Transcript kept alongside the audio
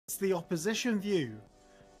the opposition view.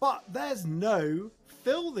 But there's no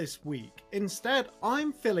Phil this week. Instead,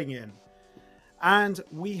 I'm filling in. And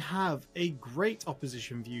we have a great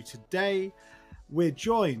opposition view today. We're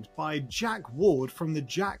joined by Jack Ward from the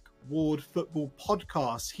Jack Ward Football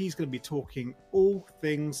Podcast. He's going to be talking all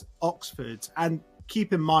things Oxford. And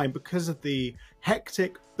keep in mind, because of the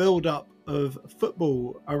hectic build-up of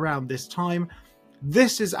football around this time,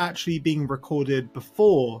 this is actually being recorded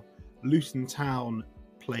before Luton Town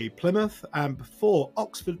play Plymouth and before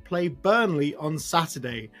Oxford play Burnley on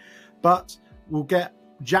Saturday. But we'll get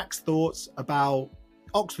Jack's thoughts about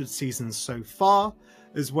Oxford's season so far,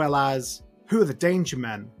 as well as who are the danger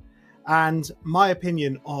men, and my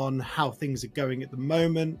opinion on how things are going at the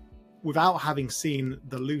moment without having seen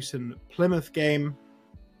the Luton Plymouth game.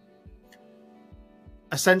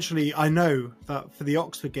 Essentially, I know that for the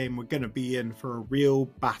Oxford game, we're going to be in for a real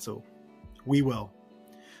battle. We will.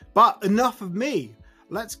 But enough of me.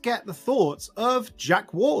 Let's get the thoughts of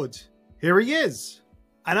Jack Ward. Here he is.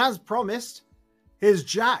 And as promised, here's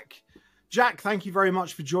Jack. Jack, thank you very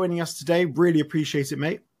much for joining us today. Really appreciate it,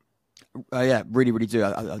 mate. Yeah, really, really do.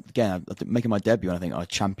 Again, I'm making my debut, I think, on a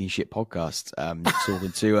championship podcast,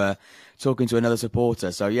 talking to another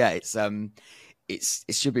supporter. So yeah, it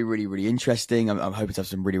should be really, really interesting. I'm hoping to have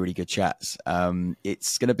some really, really good chats.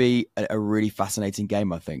 It's going to be a really fascinating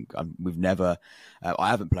game. I think I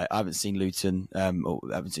haven't seen Luton, or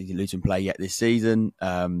I haven't seen Luton play yet this season.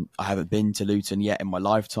 I haven't been to Luton yet in my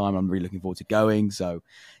lifetime. I'm really looking forward to going. So,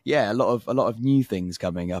 yeah, a lot of new things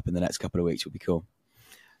coming up in the next couple of weeks will be cool.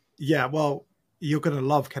 Yeah, well, you're going to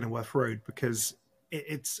love Kenilworth Road because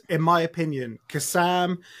it's, in my opinion,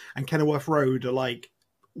 Kassam and Kenilworth Road are like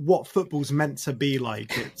what football's meant to be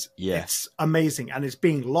like. It's amazing, and it's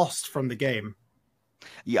being lost from the game.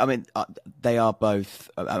 Yeah, I mean, they are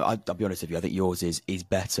both. I'll be honest with you. I think yours is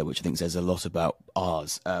better, which I think says a lot about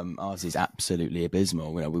ours. Ours is absolutely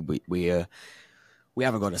abysmal. You know, we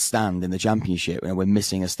haven't got a stand in the championship. You know, we're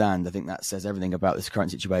missing a stand. I think that says everything about this current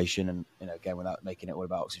situation. And you know, again, without making it all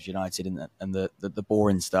about Oxford United and the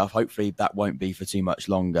boring stuff. Hopefully, that won't be for too much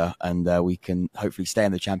longer, and we can hopefully stay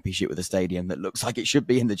in the championship with a stadium that looks like it should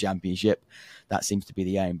be in the championship. That seems to be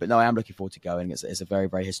the aim. But no, I am looking forward to going. It's a very,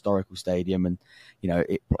 very historical stadium, and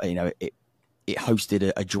it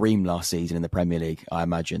hosted a dream last season in the Premier League, I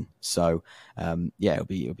imagine. So yeah, it'll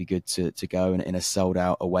be good to go in a sold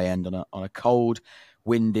out away end on a cold,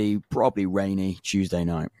 windy, probably rainy Tuesday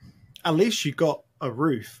night. At least you got a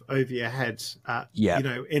roof over your head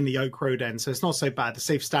in the Oak Road end, so it's not so bad. The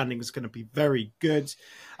safe standing is going to be very good.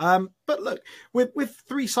 But look, with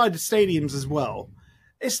three-sided stadiums as well,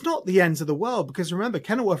 it's not the end of the world, because remember,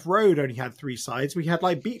 Kenilworth Road only had three sides. We had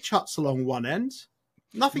like beach huts along one end.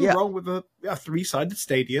 Nothing wrong with a three-sided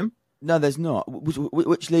stadium. No, there's not.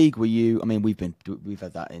 Which league were you? I mean, we've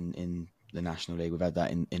had that in the National League. We've had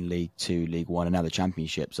that in League Two, League One, and now the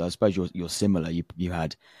Championship. So I suppose you're similar.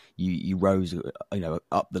 You rose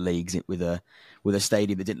up the leagues with a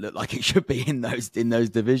stadium that didn't look like it should be in those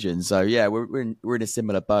divisions. So yeah, we're in a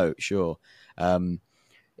similar boat. Sure.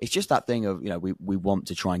 It's just that thing of, we want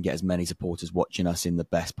to try and get as many supporters watching us in the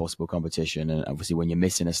best possible competition. And obviously when you're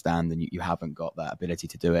missing a stand and you haven't got that ability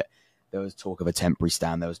to do it, there was talk of a temporary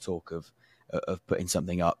stand. There was talk of putting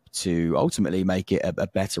something up to ultimately make it a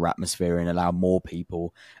better atmosphere and allow more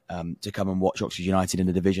people to come and watch Oxford United in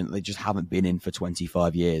a division that they just haven't been in for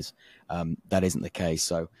 25 years. That isn't the case.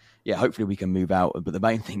 So yeah, hopefully we can move out. But the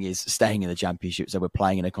main thing is staying in the championship. So we're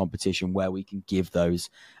playing in a competition where we can give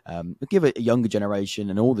give a younger generation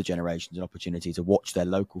and all the generations an opportunity to watch their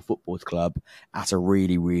local football club at a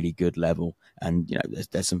really, really good level. And,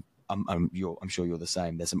 there's some, I'm sure you're the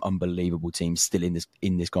same. There's some unbelievable teams still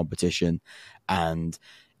in this competition, and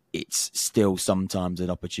it's still sometimes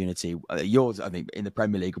an opportunity. Yours, I think, in the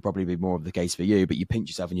Premier League will probably be more of the case for you. But you pinch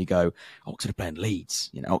yourself and you go, Oxford are playing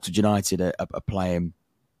Leeds. Oxford United are playing.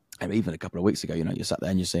 And even a couple of weeks ago, you sat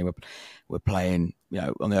there and you're saying we're playing.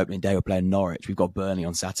 On the opening day we're playing Norwich. We've got Burnley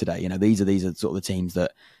on Saturday. These are sort of the teams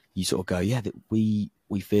that you sort of go, yeah, that we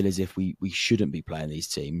feel as if we shouldn't be playing these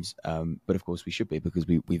teams, but of course we should be, because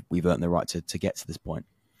we've earned the right to get to this point.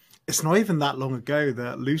 It's not even that long ago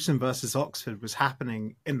that Luton versus Oxford was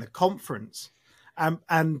happening in the conference,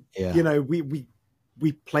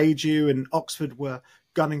 we played you, and Oxford were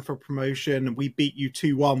gunning for promotion, and we beat you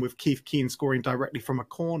 2-1 with Keith Keane scoring directly from a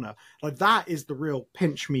corner. Like, that is the real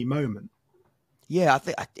pinch me moment. Yeah, I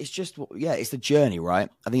think it's just, it's the journey, right?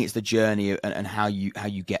 I think it's the journey and how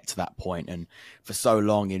you get to that point. And for so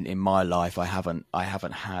long in my life, I haven't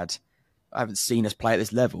seen us play at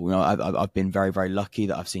this level. I've been very, very lucky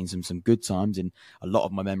that I've seen some good times, and a lot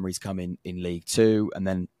of my memories come in League Two, and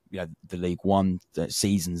then the League One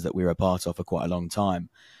seasons that we were a part of for quite a long time.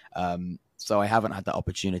 So I haven't had that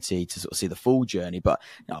opportunity to sort of see the full journey. But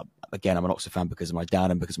again, I'm an Oxford fan because of my dad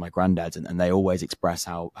and because of my granddad, and they always express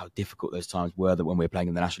how difficult those times were, that when we were playing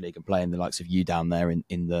in the National League and playing the likes of you down there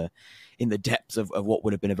in the depths of what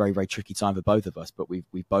would have been a very, very tricky time for both of us. But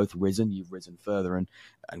we've both risen. You've risen further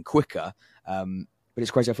and quicker. But it's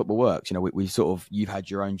crazy how football works. You've had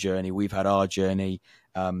your own journey, we've had our journey,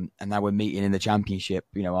 and now we're meeting in the Championship.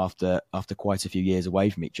 After quite a few years away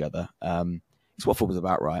from each other. It's what football's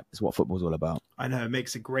about, right? It's what football's all about. I know, it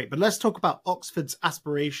makes it great. But let's talk about Oxford's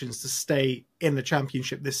aspirations to stay in the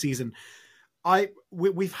Championship this season.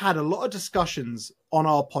 We've had a lot of discussions on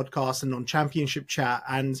our podcast and on Championship Chat,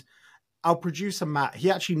 and our producer, Matt, he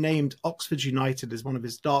actually named Oxford United as one of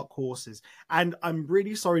his dark horses. And I'm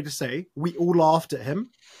really sorry to say, we all laughed at him.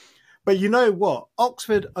 But you know what?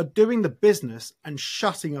 Oxford are doing the business and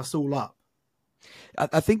shutting us all up.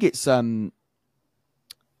 I think it's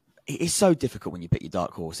so difficult when you pick your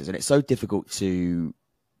dark horses, and it's so difficult to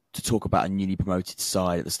talk about a newly promoted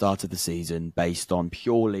side at the start of the season based on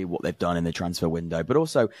purely what they've done in the transfer window. But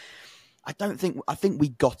also, I think we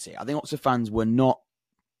got it. I think Oxford fans were not,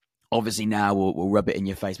 obviously now we'll rub it in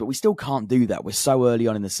your face, but we still can't do that. We're so early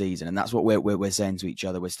on in the season, and that's what we're saying to each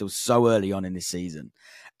other. We're still so early on in this season,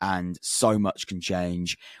 and so much can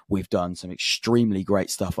change. We've done some extremely great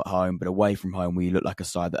stuff at home, but away from home, we look like a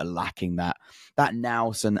side that are lacking that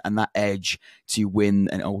nous and that edge to win,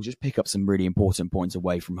 and we'll just pick up some really important points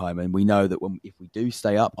away from home. And we know that if we do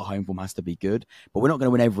stay up, our home form has to be good, but we're not going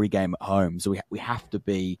to win every game at home. So we have to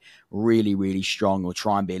be really, really strong, or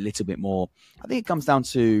try and be a little bit more. I think it comes down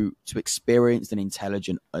to experienced and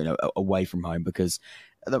intelligent, away from home, because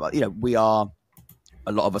we are.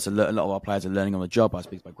 A lot of our players are learning on the job. I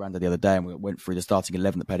spoke to my granddad the other day, and we went through the starting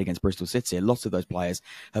 11 that played against Bristol City. A lot of those players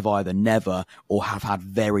have either never or have had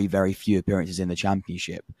very, very few appearances in the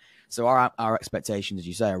Championship. So our expectations, as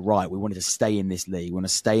you say, are right. We wanted to stay in this league. We want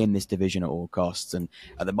to stay in this division at all costs. And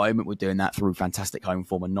at the moment, we're doing that through fantastic home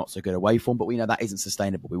form and not so good away form. But we know that isn't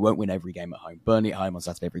sustainable. We won't win every game at home. Burnley at home on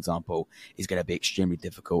Saturday, for example, is going to be extremely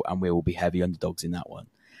difficult, and we will be heavy underdogs in that one.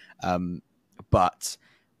 But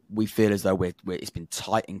we feel as though it's been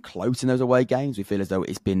tight and close in those away games. We feel as though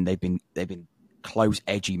they've been close,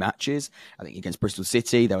 edgy matches. I think against Bristol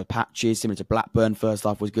City, there were patches similar to Blackburn. First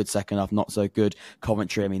half was good, second half not so good.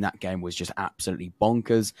 Coventry, that game was just absolutely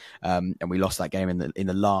bonkers. And we lost that game in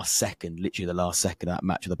the last second, literally the last second of that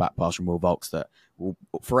match with the back pass from Will Vaulks that will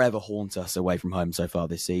forever haunt us away from home so far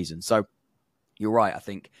this season. So you're right. I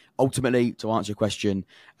think ultimately, to answer your question,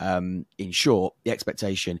 in short, the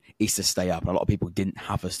expectation is to stay up. And a lot of people didn't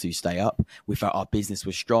have us to stay up. We felt our business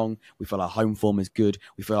was strong. We felt our home form is good.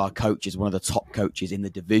 We feel our coach is one of the top coaches in the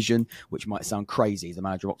division, which might sound crazy as the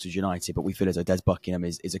manager of Oxford United, but we feel as though Des Buckingham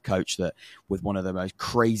is a coach that, with one of the most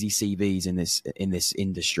crazy CVs in this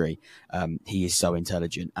industry, he is so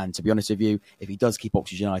intelligent. And to be honest with you, if he does keep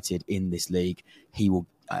Oxford United in this league, he will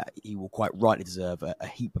quite rightly deserve a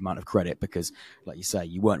heap amount of credit, because, like you say,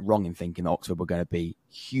 you weren't wrong in thinking that Oxford were going to be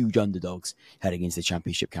huge underdogs heading into the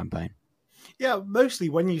Championship campaign. Yeah, mostly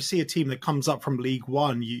when you see a team that comes up from League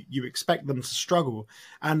One, you expect them to struggle.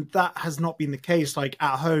 And that has not been the case. Like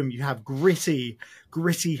at home, you have gritty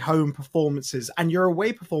home performances, and your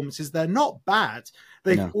away performances, they're not bad.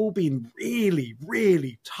 They've all been really,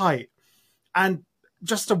 really tight. And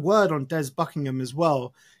just a word on Des Buckingham as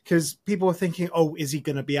well, because people are thinking, oh, is he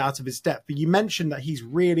going to be out of his depth? But you mentioned that he's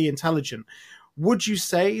really intelligent. Would you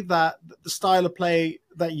say that the style of play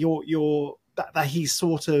that that he's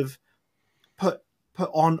sort of put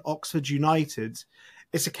on Oxford United,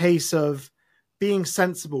 it's a case of being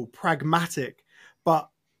sensible, pragmatic, but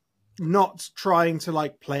not trying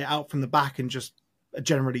to play it out from the back and just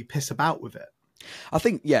generally piss about with it? I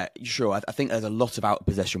think, yeah, sure. I think there's a lot of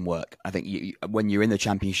out-of-possession work. I think when you're in the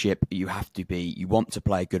Championship, you want to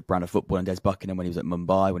play a good brand of football. And Des Buckingham, when he was at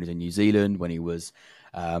Mumbai, when he was in New Zealand, when he was,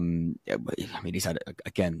 he's had,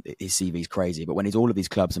 again, his CV is crazy, but when he's all of these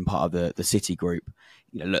clubs and part of the City group,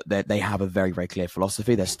 look, they have a very, very clear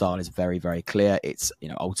philosophy. Their style is very, very clear. It's,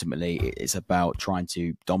 ultimately it's about trying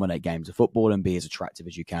to dominate games of football and be as attractive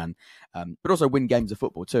as you can, but also win games of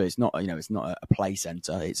football too. It's not, it's not a play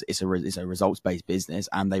center. It's a results-based business,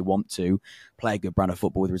 and they want to play a good brand of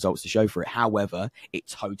football with results to show for it. However, it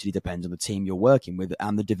totally depends on the team you're working with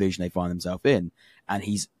and the division they find themselves in. And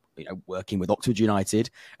he's, working with Oxford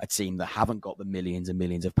United, a team that haven't got the millions and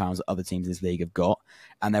millions of pounds that other teams in this league have got,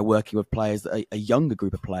 and they're working with players that are a younger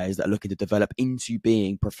group of players that are looking to develop into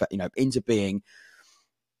being, into being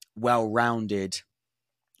well-rounded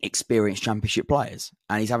experienced championship players,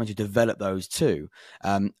 and he's having to develop those too.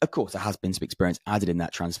 Of course, there has been some experience added in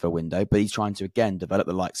that transfer window, but he's trying to again develop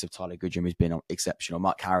the likes of Tyler Goodrum, who's been exceptional,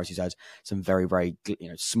 Mark Harris, who's had some very, very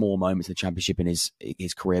small moments in the championship in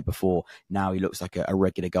his career before. Now he looks like a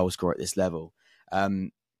regular goal scorer at this level.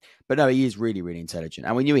 But no, he is really, really intelligent,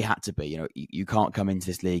 and we knew he had to be. You can't come into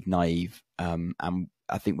this league naive. And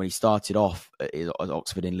I think when he started off at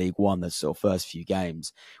Oxford in League One, the sort of first few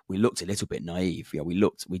games, we looked a little bit naive.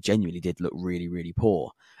 We genuinely did look really, really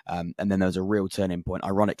poor. And then there was a real turning point.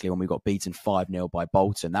 Ironically, when we got beaten 5-0 by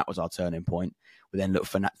Bolton, that was our turning point. We then looked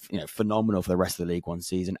phenomenal for the rest of the League One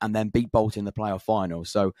season, and then beat Bolton in the playoff final.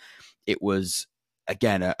 So it was,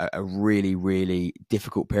 again, a really, really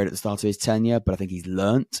difficult period at the start of his tenure, but I think he's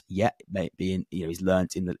learnt. He's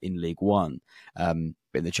learnt in League One.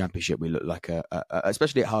 But in the Championship, we look like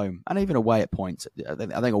especially at home and even away at points. I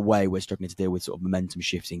think away we're struggling to deal with sort of momentum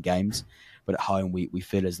shifts in games, but at home we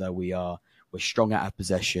feel as though we're strong out of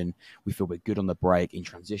possession. We feel we're good on the break. In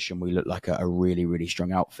transition, we look like a really, really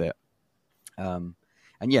strong outfit. And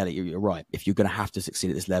yeah, you're right. If you're going to have to succeed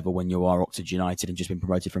at this level when you are Oxford United and just been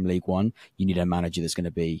promoted from League One, you need a manager that's going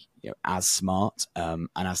to be as smart and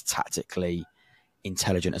as tactically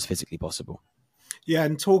intelligent as physically possible. Yeah,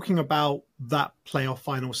 and talking about that playoff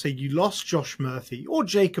final, say you lost Josh Murphy or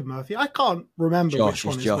Jacob Murphy. I can't remember which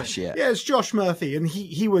one is Josh. Yeah, it's Josh Murphy, and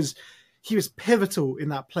he was pivotal in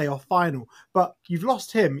that playoff final. But you've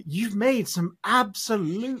lost him. You've made some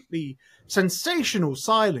absolutely sensational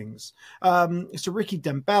signings. So Ricky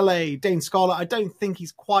Dembele, Dane Scarlett. I don't think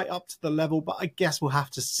he's quite up to the level, but I guess we'll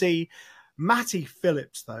have to see. Matty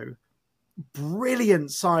Phillips, though. Brilliant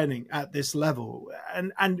signing at this level,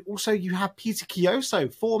 and also you have Peter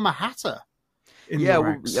Kioso, former Hatter.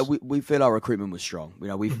 We feel our recruitment was strong.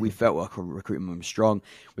 We felt our recruitment was strong.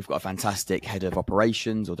 We've got a fantastic head of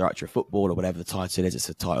operations or director of football or whatever the title is. It's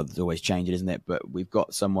a title that's always changing, isn't it? But we've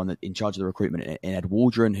got someone that in charge of the recruitment in Ed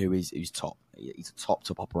Waldron, who's top. He's a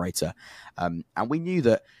top operator, and we knew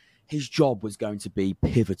that his job was going to be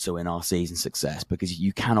pivotal in our season success, because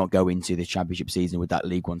you cannot go into this Championship season with that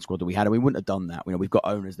League One squad that we had, and we wouldn't have done that. We've got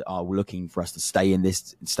owners that are looking for us to stay at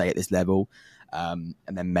this level, and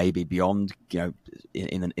then maybe beyond.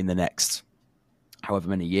 In the next however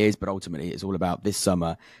many years, but ultimately it's all about this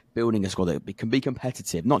summer building a squad that can be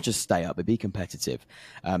competitive, not just stay up, but be competitive.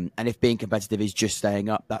 And if being competitive is just staying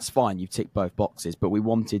up, that's fine. You've ticked both boxes, but we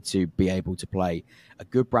wanted to be able to play a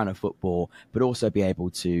good brand of football, but also be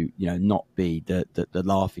able to, not be the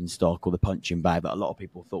laughing stock or the punching bag that a lot of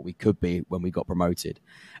people thought we could be when we got promoted.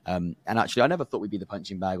 And actually, I never thought we'd be the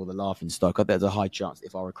punching bag or the laughing stock. There's a high chance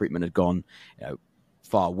if our recruitment had gone,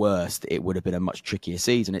 far worse, it would have been a much trickier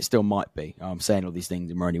season. It still might be. I'm saying all these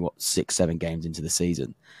things and we're only 6-7 games into the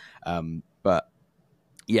season. But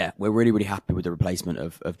yeah, we're really, really happy with the replacement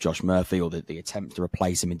of Josh Murphy, or the attempt to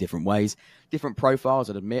replace him in different ways. Different profiles,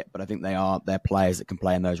 I'd admit, but I think they're players that can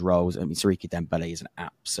play in those roles. I mean, Siriki Dembele is an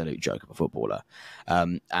absolute joke of a footballer.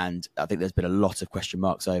 And I think there's been a lot of question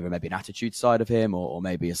marks over maybe an attitude side of him, or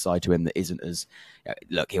maybe a side to him that isn't as,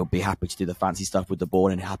 look, he'll be happy to do the fancy stuff with the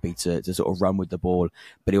ball and happy to sort of run with the ball,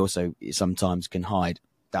 but he also sometimes can hide.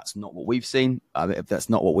 That's not what we've seen. If that's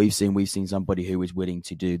not what we've seen somebody who is willing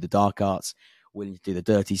to do the dark arts, willing to do the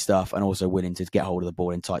dirty stuff, and also willing to get hold of the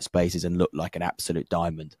ball in tight spaces and look like an absolute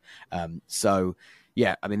diamond. So,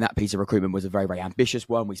 yeah, I mean, that piece of recruitment was a very, very ambitious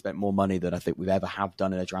one. We spent more money than I think we've ever have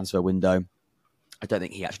done in a transfer window. I don't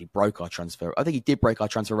think he actually broke our transfer. I think he did break our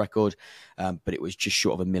transfer record, but it was just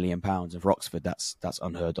short of £1 million. And for Oxford, that's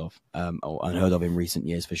unheard of, or unheard of in recent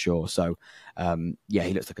years for sure. So, yeah,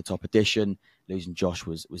 he looks like a top addition. Losing Josh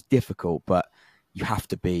was difficult, but you have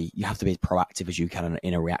to be as proactive as you can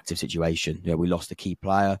in a reactive situation. We lost a key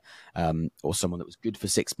player, or someone that was good for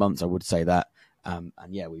 6 months. I would say that, and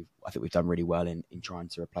yeah, I think we've done really well in trying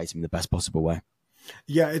to replace him in the best possible way.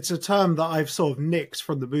 Yeah, it's a term that I've sort of nicked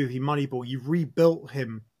from the movie Moneyball. You've rebuilt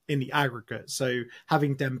him in the aggregate. So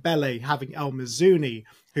having Dembele, having El Mazouni,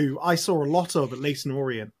 who I saw a lot of at Leyton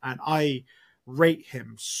Orient, and I rate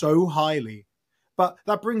him so highly. But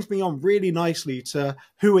that brings me on really nicely to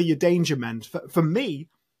who are your danger men. For me,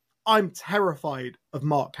 I'm terrified of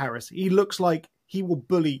Mark Harris. He looks like he will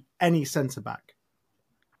bully any centre-back.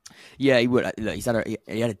 Yeah, he would. Look,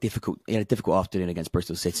 he had a difficult afternoon against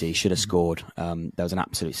Bristol City. He should have scored. There was an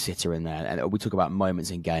absolute sitter in there. And we talk about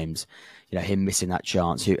moments in games. Him missing that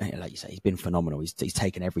chance. Like you say, he's been phenomenal. He's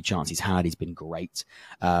taken every chance he's had. He's been great.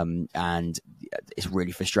 And it's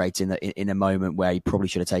really frustrating that in a moment where he probably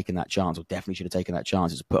should have taken that chance, or definitely should have taken that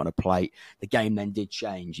chance, it was put on a plate. The game then did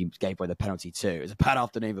change. He gave away the penalty too. It was a bad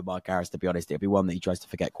afternoon for Mark Harris, to be honest. It'll be one that he tries to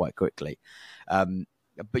forget quite quickly.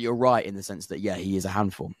 but you're right in the sense that, yeah, he is a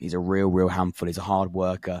handful. He's a real handful. He's a hard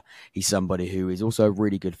worker. He's somebody who is also a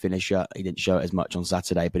really good finisher. He didn't show it as much on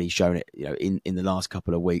Saturday, but he's shown it, in the last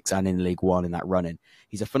couple of weeks and in League One in that running.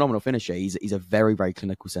 He's a phenomenal finisher. He's a very, very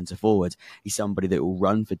clinical centre forward. He's somebody that will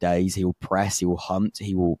run for days. He will press. He will hunt.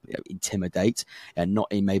 He will intimidate, and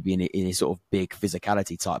not in maybe in a sort of big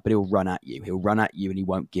physicality type, but he'll run at you. He'll run at you, and he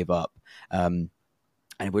won't give up.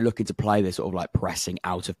 And if we're looking to play this sort of like pressing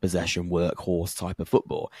out of possession workhorse type of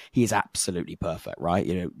football, he is absolutely perfect, right?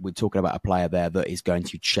 We're talking about a player there that is going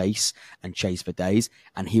to chase for days,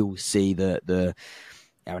 and he'll see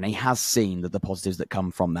and he has seen the positives that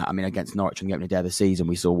come from that. I mean, against Norwich on the opening day of the season,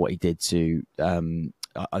 we saw what he did to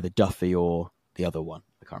either Duffy or the other one.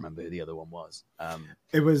 I can't remember who the other one was.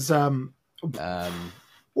 It was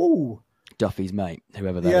Duffy's mate,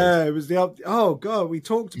 whoever that is. Yeah, it was oh god, we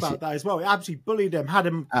talked about that as well. He absolutely bullied him, had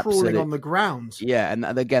him crawling on the ground. Yeah, and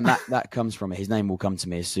again, that comes from it. His name will come to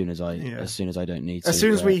me as soon as I don't need to. As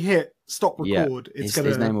soon as we hit stop record, his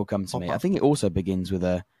name will come to me. I think it also begins with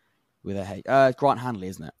a Grant Hanley,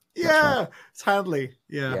 isn't it? Yeah, right. It's Hanley.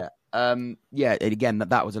 Yeah. And again,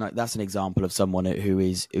 that's an example of someone who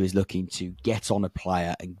is looking to get on a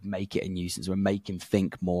player and make it a nuisance or make him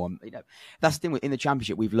think more. That's the thing in the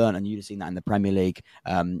Championship we've learned, and you'd have seen that in the Premier League.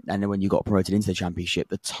 And then when you got promoted into the Championship,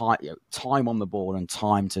 the time on the ball and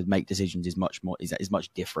time to make decisions is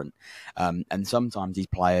much different. And sometimes these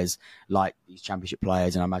players, like these Championship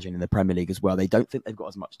players, and I imagine in the Premier League as well, they don't think they've got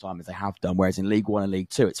as much time as they have done. Whereas in League One and League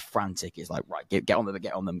Two, it's frantic. It's like, right, get on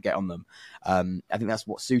them. I think that's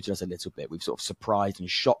what suited us a little bit. We've sort of surprised and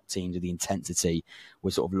shocked teams with the intensity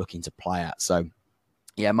we're sort of looking to play at. So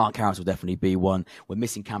yeah, Mark Harris will definitely be one. We're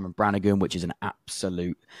missing Cameron Brannigan, which is an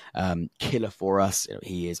absolute killer for us.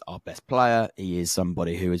 He is our best player. He is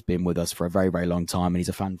somebody who has been with us for a very, very long time, and he's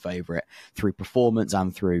a fan favourite through performance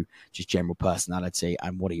and through just general personality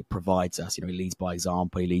and what he provides us. He leads by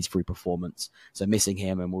example. He leads through performance. So missing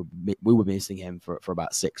him, and we were missing him for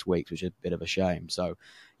about 6 weeks, which is a bit of a shame. So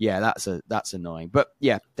yeah, that's annoying. But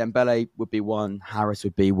yeah, Dembele would be one. Harris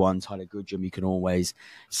would be one. Tyler Goodrum, you can always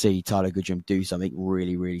see Tyler Goodrum do something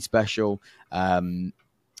really, really special. El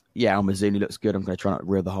Mazzuni looks good. I'm going to try not to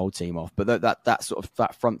reel the whole team off. But that sort of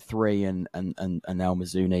that front three and El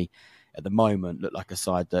Mazzuni at the moment look like a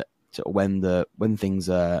side that sort of when things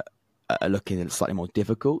are looking slightly more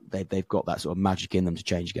difficult, they've got that sort of magic in them to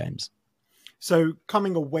change games. So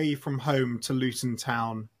coming away from home to Luton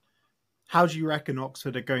Town, how do you reckon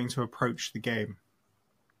Oxford are going to approach the game?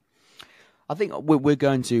 I think we're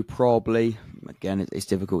going to probably, again, it's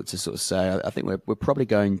difficult to sort of say. I think we're probably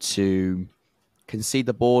going to concede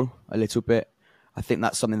the ball a little bit. I think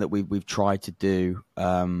that's something that we've tried to do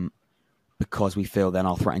because we feel then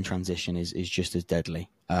our threat in transition is just as deadly.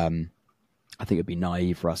 I think it'd be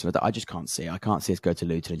naive for us. I just can't see it. I can't see us go to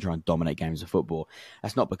Luton and try and dominate games of football.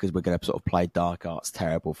 That's not because we're going to sort of play dark arts,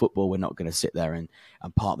 terrible football. We're not going to sit there and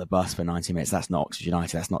park the bus for 90 minutes. That's not Oxford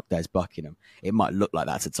United. That's not Des Buckingham. It might look like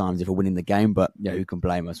that at times if we're winning the game, but who can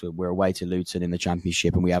blame us? We're away to Luton in the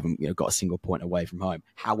Championship and we haven't got a single point away from home.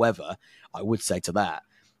 However, I would say to that,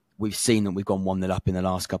 we've seen that we've gone 1-0 up in the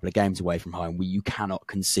last couple of games away from home. You cannot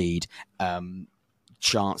concede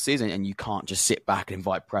chances and you can't just sit back and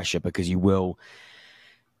invite pressure because you will.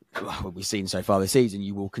 What we've seen so far this season,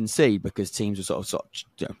 you will concede because teams will sort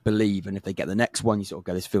of believe, and if they get the next one, you sort of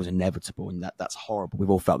go, this feels inevitable, and that's horrible. We've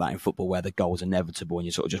all felt that in football where the goal's inevitable and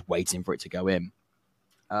you're sort of just waiting for it to go in.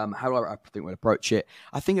 How do I think we'll approach it?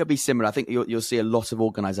 I think it'll be similar. I think you'll see a lot of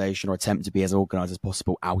organisation or attempt to be as organised as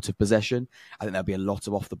possible out of possession. I think there'll be a lot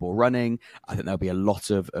of off-the-ball running. I think there'll be a lot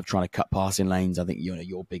of trying to cut passing lanes. I think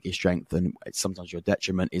your biggest strength and sometimes your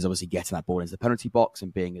detriment is obviously getting that ball into the penalty box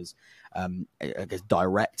and being as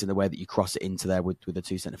direct in the way that you cross it into there with the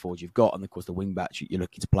two centre forwards you've got, and of course the wing backs you're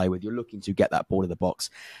looking to play with. You're looking to get that ball in the box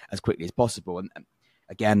as quickly as possible. And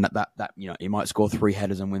again, that you might score 3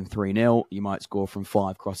 headers and win 3-0. You might score from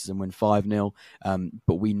 5 crosses and win 5-0.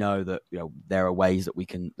 But we know that there are ways that we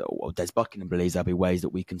can, or Des Buckingham believes there'll be ways that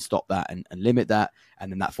we can stop that and limit that,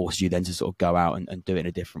 and then that forces you then to sort of go out and do it in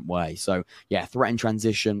a different way. So yeah, threat in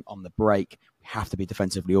transition on the break. We have to be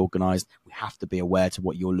defensively organised. We have to be aware to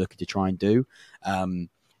what you're looking to try and do. And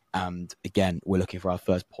again, we're looking for our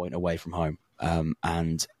first point away from home.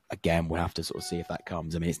 And again, we'll have to sort of see if that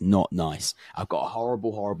comes. I mean, it's not nice. I've got a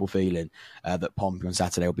horrible, horrible feeling that Pompey on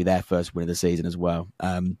Saturday will be their first win of the season as well.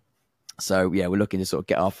 So yeah, we're looking to sort of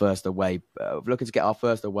get our first away,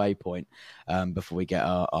 point before we get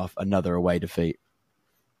our another away defeat.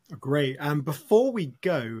 Great. And before we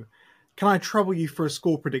go, can I trouble you for a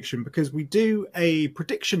score prediction? Because we do a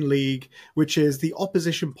prediction league, which is the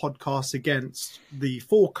opposition podcast against the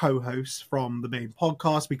 4 co-hosts from the main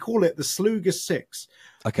podcast. We call it the Sluga 6,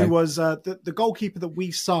 Okay. who was the goalkeeper that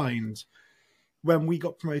we signed when we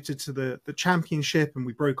got promoted to the championship, and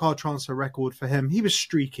we broke our transfer record for him. He was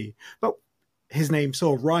streaky, but his name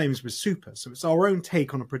sort of rhymes with super. So it's our own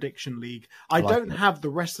take on a prediction league. I don't have the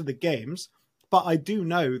rest of the games, but I do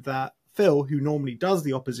know that Phil, who normally does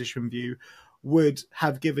the opposition view, would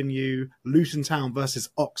have given you Luton Town versus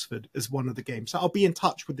Oxford as one of the games. So I'll be in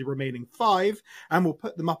touch with the remaining 5 and we'll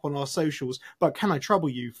put them up on our socials. But can I trouble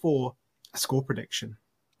you for a score prediction?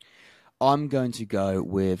 I'm going to go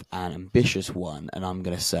with an ambitious one, and I'm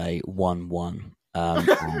going to say 1-1.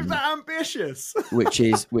 Is that ambitious? which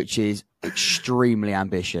is extremely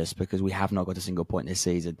ambitious because we have not got a single point this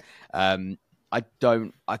season. I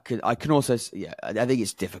can also, I think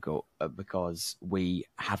it's difficult because we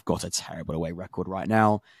have got a terrible away record right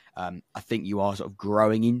now. I think you are sort of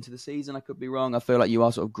growing into the season. I could be wrong. I feel like you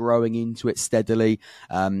are sort of growing into it steadily.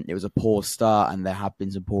 It was a poor start, and there have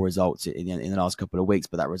been some poor results in the last couple of weeks.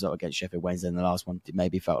 But that result against Sheffield Wednesday in the last one, it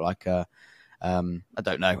maybe felt like I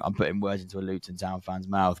don't know. I'm putting words into a Luton Town fan's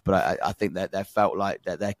mouth, but I think that there felt like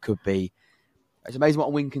that there could be. It's amazing what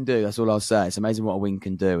a win can do. That's all I'll say. It's amazing what a win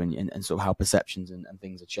can do, and sort of how perceptions and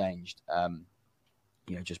things are changed.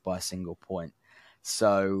 Just by a single point.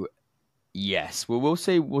 So. Yes, well, we'll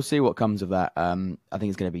see. We'll see what comes of that. I think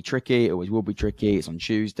it's going to be tricky. It always will be tricky. It's on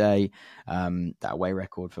Tuesday. That away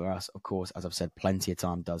record for us, of course, as I've said, plenty of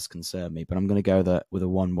time does concern me. But I'm going to go with a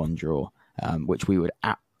 1-1 draw, which we would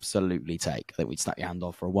absolutely take. I think we'd snap your hand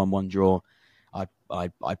off for a 1-1 draw.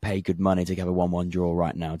 I'd pay good money to have a 1-1 draw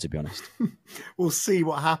right now, to be honest. We'll see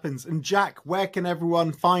what happens. And Jack, where can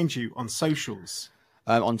everyone find you on socials?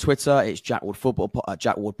 On Twitter, it's Jack Ward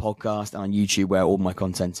Podcast, and on YouTube, where all my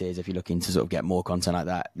content is. If you're looking to sort of get more content like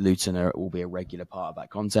that, Luton will be a regular part of that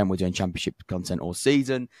content. We're doing championship content all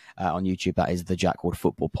season. On YouTube, that is the Jack Ward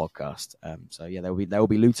Football Podcast. So yeah, there will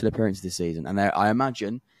be Luton appearances this season, and I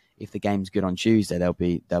imagine if the game's good on Tuesday, there'll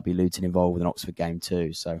be Luton involved with an Oxford game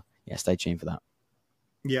too. So yeah, stay tuned for that.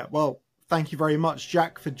 Yeah, well, thank you very much,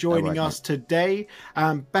 Jack, for joining us today,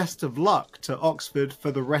 and best of luck to Oxford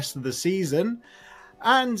for the rest of the season.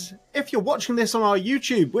 And if you're watching this on our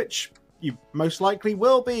YouTube, which you most likely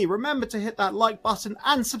will be, remember to hit that like button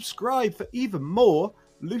and subscribe for even more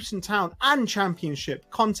Luton Town and Championship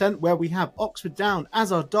content, where we have Oxford Down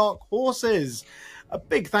as our dark horses. A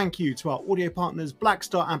big thank you to our audio partners, Black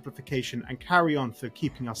Star Amplification and Carry On, for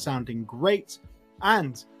keeping us sounding great.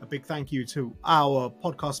 And a big thank you to our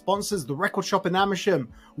podcast sponsors, The Record Shop in Amersham.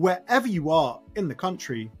 Wherever you are in the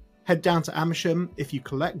country, head down to Amersham if you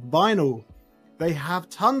collect vinyl. They have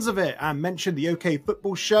tons of it, and mention the OK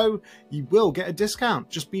Football Show. You will get a discount.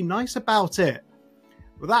 Just be nice about it.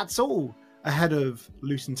 Well, that's all ahead of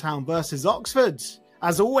Luton Town versus Oxford.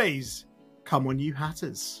 As always, come on you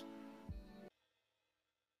Hatters.